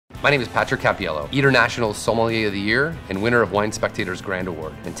My name is Patrick Cappiello, International Sommelier of the Year and winner of Wine Spectator's Grand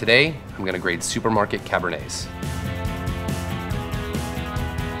Award. And today, I'm gonna grade supermarket Cabernets.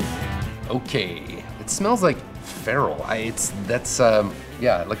 Okay, it smells like feral.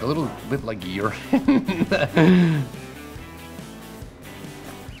 Yeah, like a little bit like urine.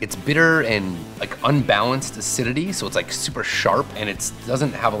 It's bitter and like unbalanced acidity, so it's like super sharp, and it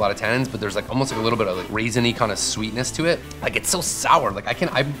doesn't have a lot of tannins, but there's like almost like a little bit of like raisiny kind of sweetness to it. Like it's so sour, like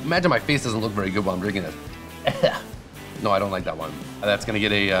I imagine my face doesn't look very good while I'm drinking this. No, I don't like that one. That's gonna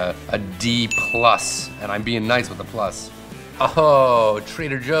get a D+, and I'm being nice with the plus. Oh,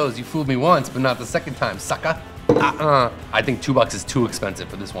 Trader Joe's, you fooled me once, but not the second time, sucker. I think $2 is too expensive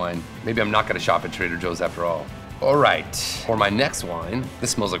for this wine. Maybe I'm not gonna shop at Trader Joe's after all. All right, for my next wine, this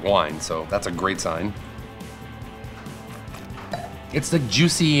smells like wine, so that's a great sign. It's like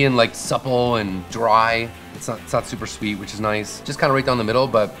juicy and like supple and dry. It's not super sweet, which is nice. Just kind of right down the middle,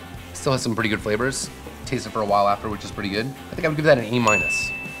 but still has some pretty good flavors. Taste it for a while after, which is pretty good. I think I would give that an A-.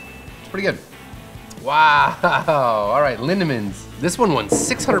 It's pretty good. Wow, all right, Lindeman's. This one won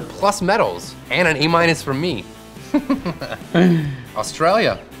 600 plus medals and an A- from me.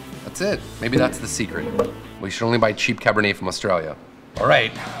 Australia, that's it. Maybe that's the secret. We should only buy cheap Cabernet from Australia. All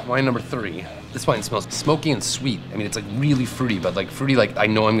right, wine number 3. This wine smells smoky and sweet. I mean, it's like really fruity, but like fruity, like I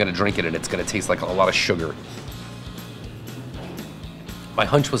know I'm gonna drink it and it's gonna taste like a lot of sugar. My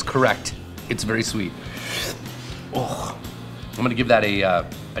hunch was correct. It's very sweet. Oh, I'm gonna give that a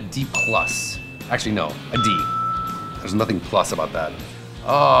D+. Actually, no, a D. There's nothing plus about that.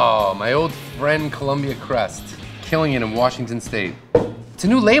 Oh, my old friend Columbia Crest, killing it in Washington State. It's a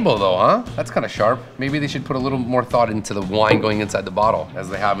new label though, huh? That's kind of sharp. Maybe they should put a little more thought into the wine going inside the bottle as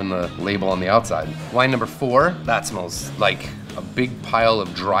they have in the label on the outside. Wine number 4, that smells like a big pile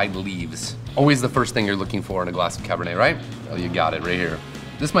of dried leaves. Always the first thing you're looking for in a glass of Cabernet, right? Oh, you got it right here.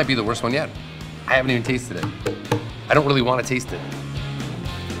 This might be the worst one yet. I haven't even tasted it. I don't really want to taste it.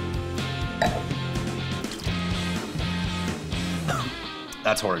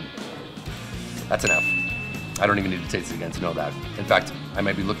 That's horrid. That's an F. I don't even need to taste it again to know that. In fact, I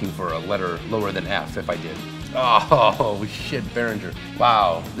might be looking for a letter lower than F if I did. Oh, shit, Beringer.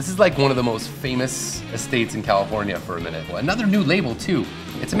 Wow, this is like one of the most famous estates in California for a minute. Well, another new label too.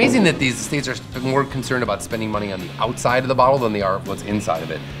 It's amazing that these estates are more concerned about spending money on the outside of the bottle than they are what's inside of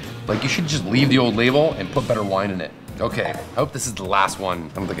it. Like you should just leave the old label and put better wine in it. Okay, I hope this is the last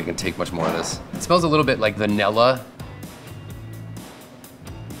one. I don't think I can take much more of this. It smells a little bit like vanilla.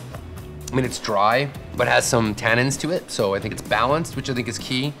 I mean, it's dry, but has some tannins to it, so I think it's balanced, which I think is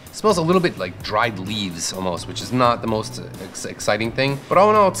key. It smells a little bit like dried leaves almost, which is not the most exciting thing, but all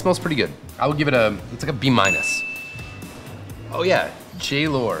in all, it smells pretty good. I would give it it's like a B-. Oh yeah, J.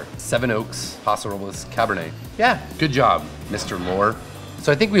 Lohr, 7 Oaks, Paso Robles Cabernet. Yeah, good job, Mr. Lohr.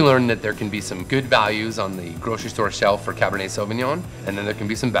 So I think we learned that there can be some good values on the grocery store shelf for Cabernet Sauvignon, and then there can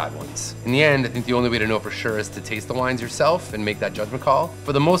be some bad ones. In the end, I think the only way to know for sure is to taste the wines yourself and make that judgment call.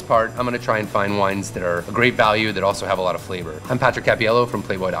 For the most part, I'm gonna try and find wines that are a great value that also have a lot of flavor. I'm Patrick Cappiello from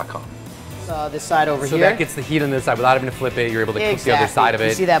Playboy.com. This side over here. So that gets the heat on this side without having to flip it. You're able to cook the other side of it.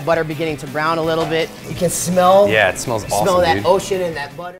 You see that butter beginning to brown a little bit. You can smell. Yeah, it smells awesome, smell that dude. ocean and that butter.